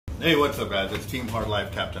Hey, what's up guys? It's Team Hard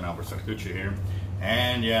Life Captain Albert here.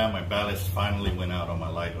 And yeah, my ballast finally went out on my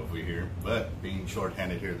light over here. But being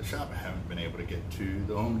short-handed here at the shop, I haven't been able to get to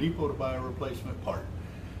the Home Depot to buy a replacement part.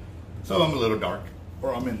 So I'm a little dark,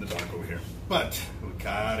 or I'm in the dark over here. But we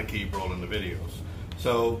gotta keep rolling the videos.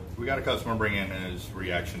 So we got a customer bring in his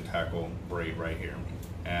reaction tackle braid right here.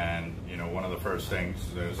 And you know, one of the first things,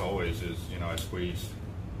 as always, is, you know, I squeeze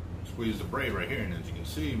the braid right here, and as you can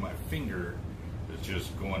see, my finger is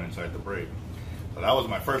just going inside the braid. So that was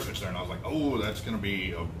my first concern. I was like, oh, that's going to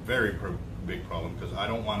be a very big problem, because I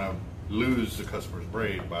don't want to lose the customer's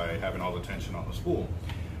braid by having all the tension on the spool.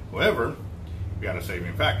 However, we got a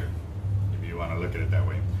saving factor, if you want to look at it that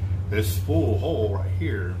way. This spool hole right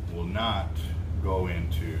here will not go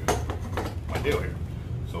into my deal here.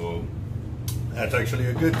 So that's actually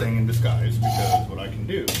a good thing in disguise, because what I can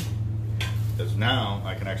do is now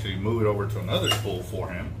I can actually move it over to another spool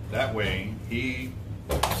for him. That way,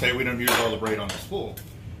 say we don't use all the braid on the spool,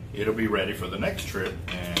 it'll be ready for the next trip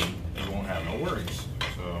and he won't have no worries.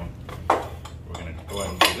 So we're gonna go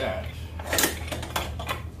ahead and do that,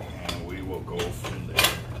 and we will go from there.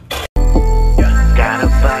 Gotta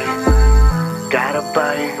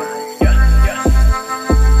bite.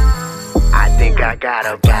 I think I got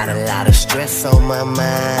a lot of stress on my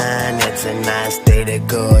mind. It's a nice day to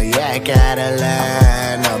go. Yeah, I got a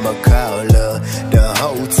line. I'ma call the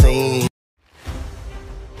whole team.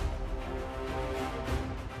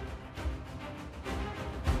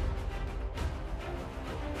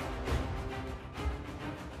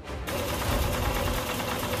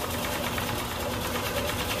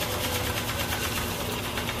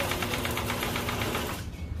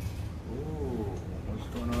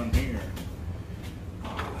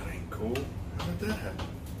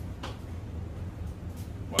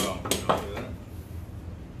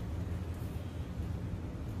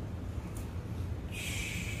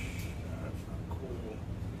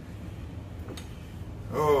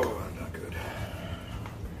 Oh, not good.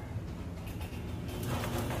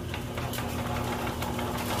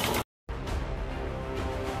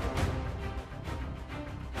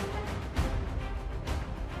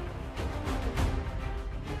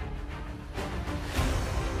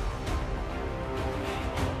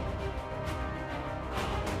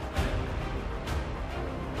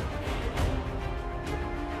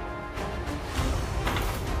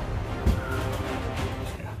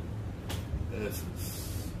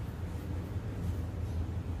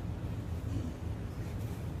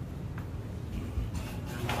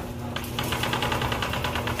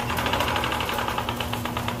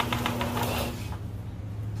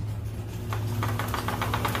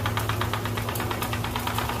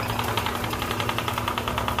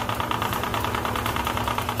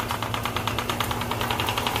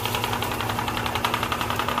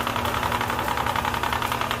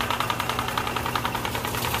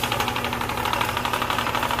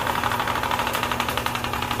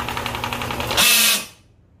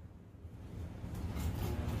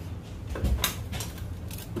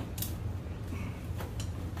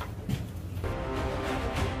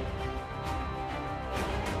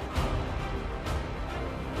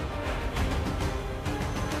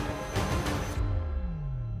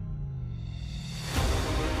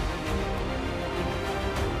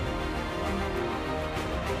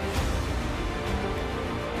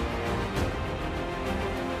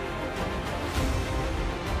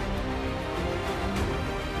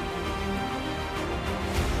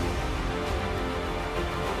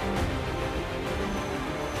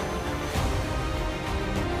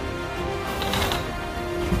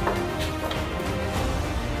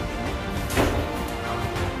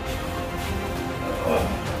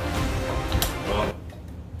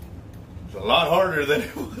 Harder than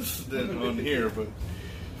it was on here, but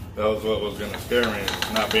that was what was going to scare me,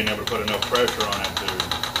 is not being able to put enough pressure on it to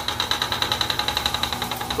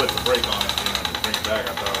put the brake on it, you know, to bring it back.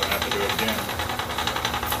 I thought I'd have to do it again.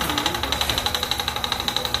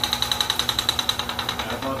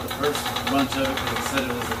 I bought the first bunch of it because it said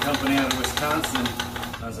it was a company out of Wisconsin.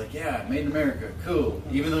 I was like, yeah, made in America, cool,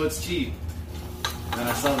 even though it's cheap. And then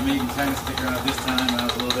I saw the made in China sticker on it this time, and I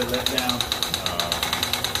was a little bit let down.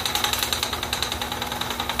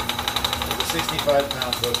 65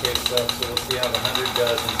 pounds okay stuff, so we'll see how the 100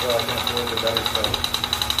 does until I can afford the better stuff.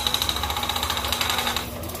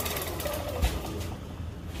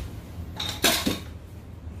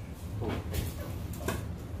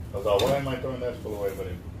 I thought, why am I throwing that spool away? But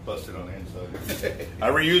it busted on the inside. I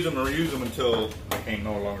reuse them until I can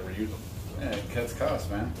no longer reuse them. Yeah, it cuts costs,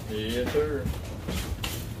 man. Yes, sir.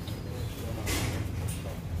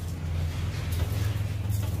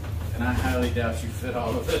 And I highly doubt you fit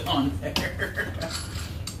all of it on there.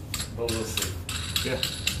 But we'll see. Yeah.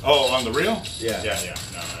 Oh, on the reel? Yeah. Yeah, yeah.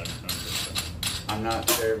 No, I don't think so. I'm not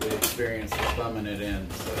terribly experienced with thumbing it in,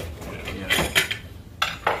 so, you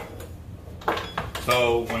know.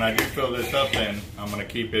 So when I do fill this up, then I'm going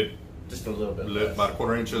to keep it Just a little bit less. about a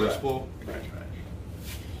quarter inch of the Right. spool. Right.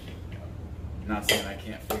 Not saying I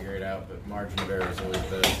can't figure it out, but margin of error is always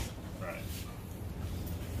best. Right.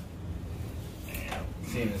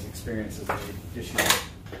 Seeing as experience as the issue.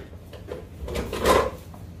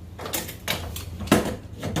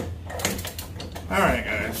 All right,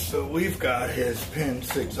 guys. So we've got his Penn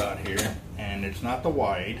 6-aught here, and it's not the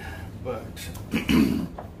wide, but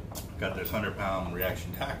got this 100-pound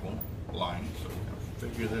reaction tackle line. So we're gonna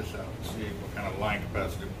figure this out and see what kind of line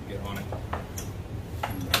capacity we can get on it.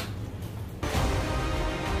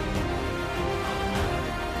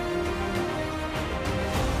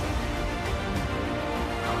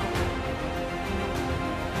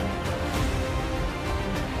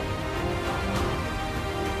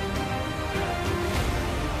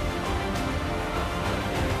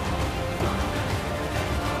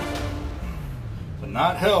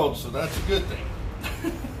 Not held, so that's a good thing.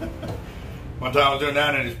 One time I was doing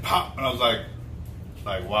that and it just popped, and I was like,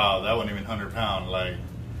 wow, that wasn't even 100 pound. Like,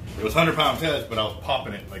 it was 100-pound test, but I was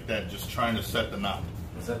popping it like that, just trying to set the knot.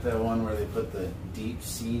 Is that the one where they put the deep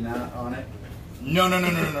sea knot on it? No.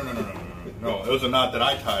 No, it was a knot that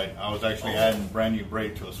I tied. I was actually adding brand new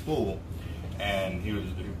braid to a spool, and he was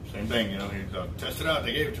same thing. You know, he tested it out.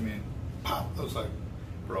 They gave it to me, and pop. I was like,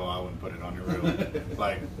 bro, I wouldn't put it on your reel.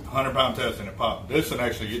 Like 100-pound test and it popped. This one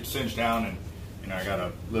actually gets cinched down, and you know I got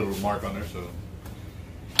a little mark on there, so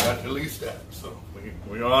got at least that. So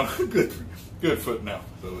we're on a good foot now.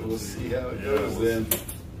 So We'll see how it goes then.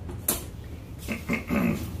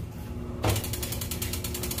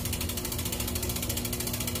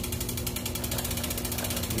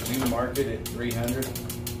 Did you mark it at 300?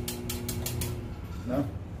 No.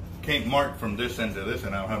 Can't mark from this end to this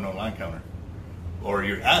end. I don't have no line counter. Or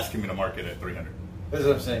you're asking me to mark it at 300. That's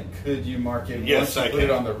what I'm saying. Could you mark it Yes, once you I put can.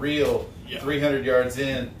 it on the reel, Yeah. 300 yards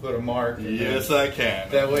in, put a mark? And Yes, then, I can.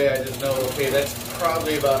 that way I just know, okay, that's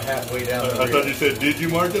probably about halfway down the I reel. thought you said, did you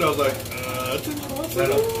mark it? I was like, that's impossible. No,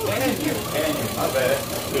 no. Can you? My bad.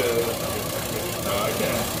 Yeah. No, I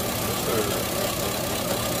can. Yes, sir.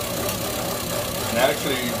 And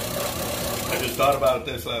actually, I just thought about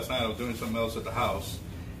this last night. I was doing something else at the house.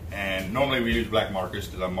 And normally we use black markers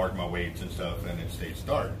because I mark my weights and stuff and it stays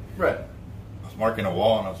dark. Right. I was marking a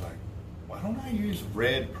wall and I was like, why don't I use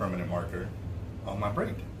red permanent marker on my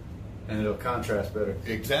braid? And it'll contrast better.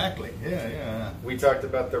 Exactly. Yeah. We talked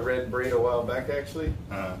about the red braid a while back, actually.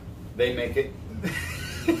 They make it.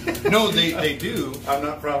 No, they do. I'm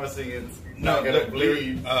not promising it's No, not going to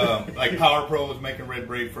bleed. Like Power Pro was making red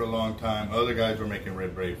braid for a long time. Other guys were making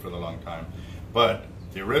red braid for a long time. But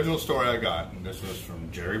the original story I got, and this was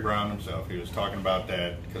from Jerry Brown himself, he was talking about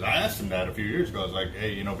that, because I asked him that a few years ago. I was like,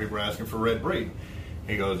 hey, you know, people are asking for red braid.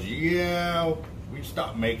 He goes, yeah, we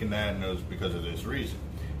stopped making that, and it was because of this reason.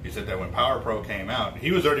 He said that when Power Pro came out,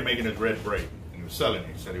 he was already making his red braid, and he was selling it.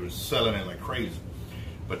 He said he was selling it like crazy.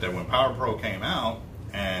 But then when Power Pro came out,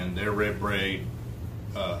 and their red braid,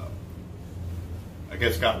 I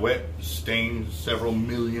guess got wet, stained several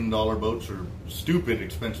 $million-dollar boats, or stupid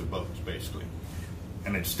expensive boats, basically.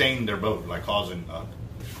 And it stained their boat, like causing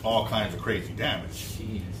all kinds of crazy damage.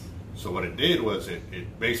 Jeez. So what it did was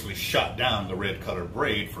it basically shot down the red colored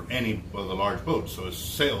braid for any of the large boats. So his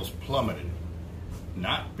sales plummeted.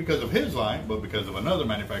 Not because of his line, but because of another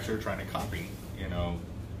manufacturer trying to copy, you know,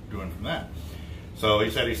 doing from that. So he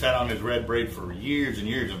said he sat on his red braid for years and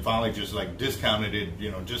years and finally just like discounted it, you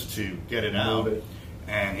know, just to get it out. Move it.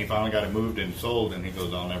 And he finally got it moved and sold, and he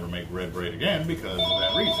goes, I'll never make red braid again because of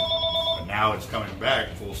that reason. But now it's coming back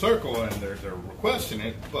full circle, and they're requesting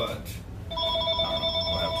it, but I don't know.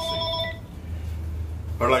 We'll have to see.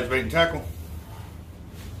 Hercules bait and tackle.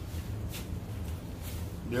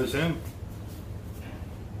 There's him.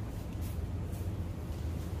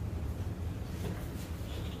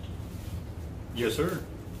 Yes, sir.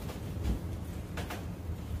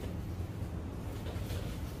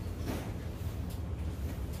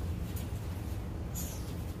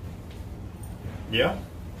 Yeah.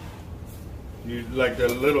 You like the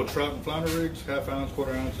little trout and flounder rigs, half ounce,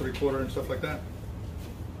 quarter ounce, 3/4, and stuff like that?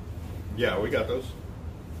 Yeah, we got those.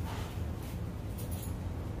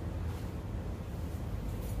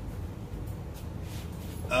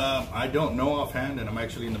 I don't know offhand, and I'm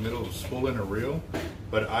actually in the middle of spooling a reel,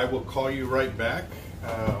 but I will call you right back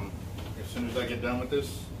as soon as I get done with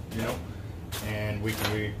this, you know, and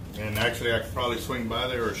and actually I could probably swing by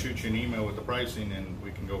there or shoot you an email with the pricing, and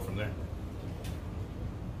we can go from there.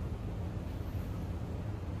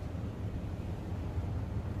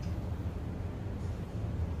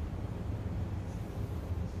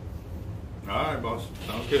 All right, boss.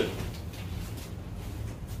 Sounds good.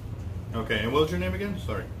 Okay, and what was your name again?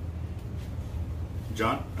 Sorry.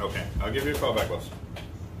 John? Okay, I'll give you a call back, boss.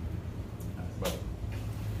 But,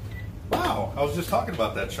 wow, I was just talking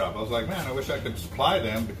about that shop. I was like, man, I wish I could supply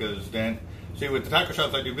them because then, see, with the taco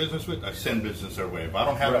shops I do business with, I send business their way. If I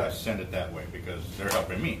don't have it, I send it that way because they're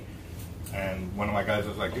helping me. And one of my guys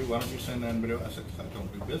was like, dude, why don't you send that video? I said, because I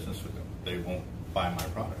don't do business with them. They won't buy my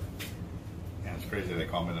product. And it's crazy. They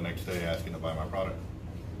call me the next day asking to buy my product.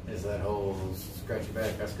 Is that whole scratch your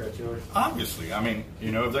back, I scratch yours? Obviously. I mean,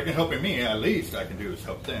 you know, if they're helping me, at least I can do is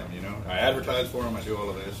help them, you know. I advertise for them. I do all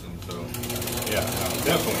of this. And so, yeah,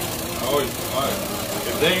 definitely.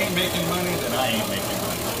 If they ain't making money, then I ain't making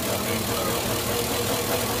money. You know what I mean? So,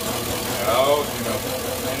 you know,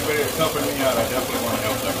 anybody that's helping me out, I definitely want to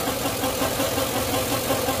help them out.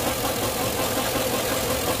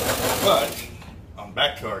 But,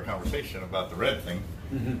 back to our conversation about the red thing.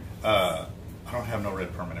 I don't have no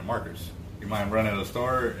red permanent markers. You mind running to the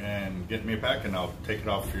store and getting me a pack, and I'll take it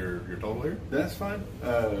off your total here? That's fine.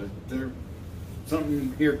 There's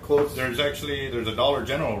something here close. There's a Dollar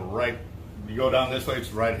General right. You go down this way.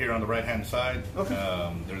 It's right here on the right hand side. Okay.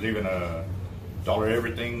 There's even a Dollar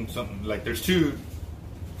Everything. Something like there's two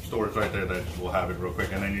stores right there that will have it real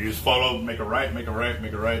quick, and then you just follow, make a right,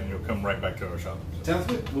 and you'll come right back to our shop. So. Sounds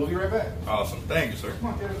good. We'll be right back. Awesome. Thank you, sir.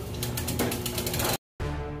 Come on, get it.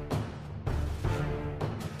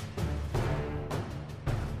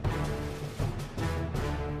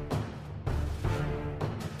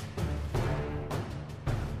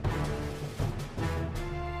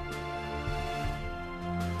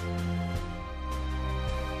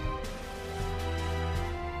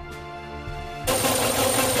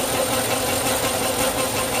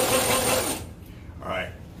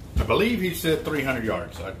 I believe he said 300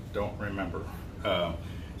 yards. I don't remember.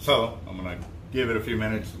 So I'm going to give it a few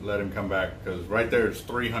minutes, let him come back, because right there is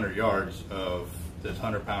 300 yards of this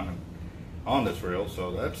 100-pound on this reel,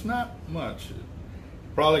 so that's not much.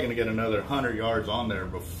 Probably going to get another 100 yards on there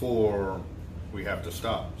before we have to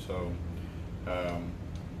stop. So,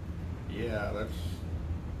 yeah, that's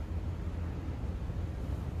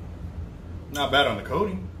not bad on the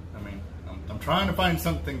coating. I mean, I'm trying to find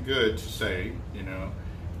something good to say, you know.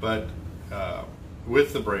 But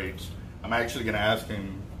with the braids, I'm actually going to ask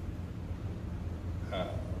him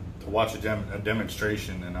to watch a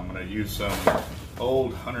demonstration, and I'm going to use some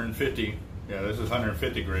old 150. Yeah, this is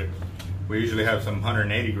 150 grit. We usually have some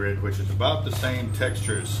 180 grit, which is about the same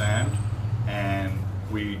texture as sand, and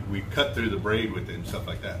we cut through the braid with it and stuff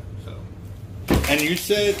like that. So, and you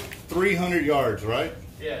said 300 yards, right?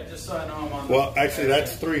 Yeah, just so I know I'm on. Well, actually,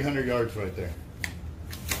 that's 300 yards right there.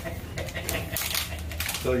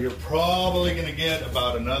 So you're probably going to get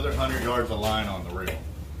about another 100 yards of line on the reel.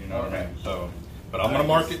 You know what I mean? So, but I'm going to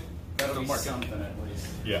mark it. That'll be something at least.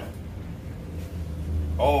 Yeah.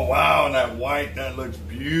 Oh wow, and that white, that looks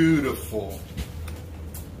beautiful.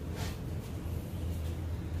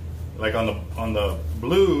 Like on the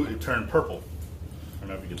blue, it turned purple. I don't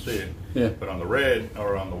know if you can see it. Yeah. But on the red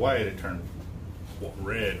or on the white, it turned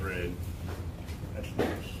red. That's nice.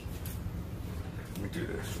 Let me do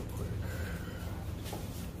this real quick.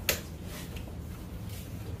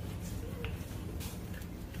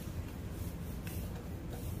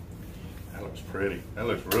 That looks pretty. That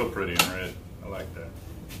looks real pretty in red. I like that.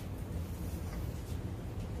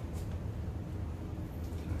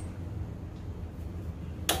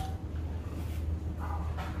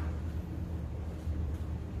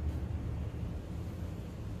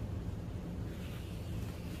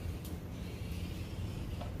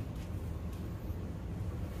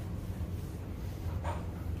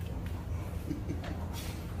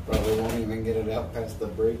 Probably won't even get it out past the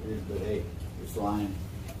breakers, but hey, it's lying.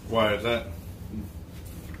 Why is that?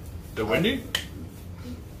 The windy?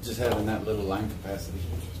 Just having that little line capacity.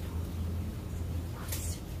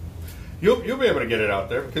 You'll be able to get it out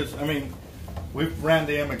there because I mean we've ran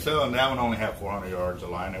the MXL and that one only had 400 yards of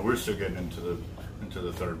line, and we're still getting into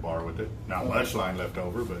the third bar with it. Not much line left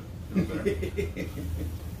over, but it was there.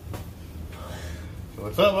 So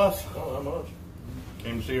what's up, boss? Oh, not much.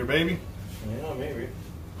 Came to see your baby? Yeah, maybe.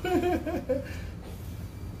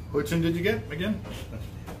 Which one did you get again?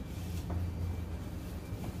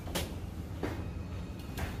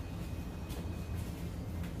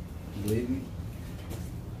 Bleeding?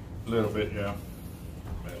 A little bit, yeah.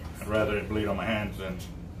 But I'd rather it bleed on my hands than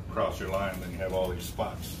cross your line than you have all these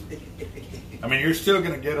spots. I mean, you're still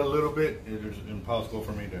going to get a little bit. It's impossible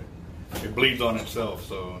for me to. It bleeds on itself,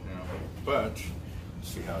 so, you know. But, let's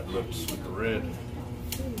see how it looks with the red.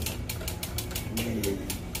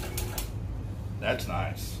 That's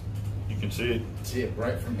nice. You can see it. See it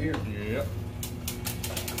right from here. Yep.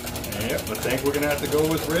 Yep, I think we're going to have to go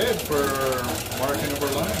with red for marking of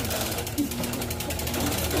our lines.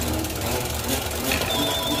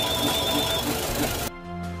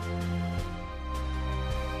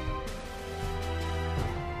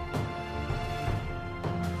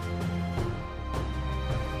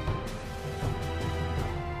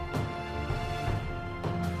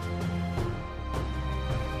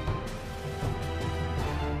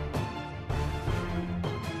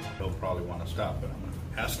 Probably want to stop, but I'm going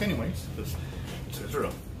to ask anyways because it's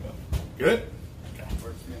Israel. Good? Okay.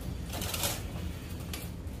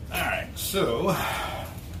 Alright, so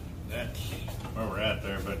that's where we're at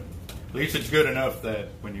there, but at least it's good enough that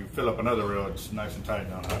when you fill up another row, it's nice and tight,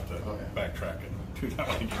 and I don't have to backtrack and do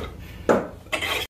that again.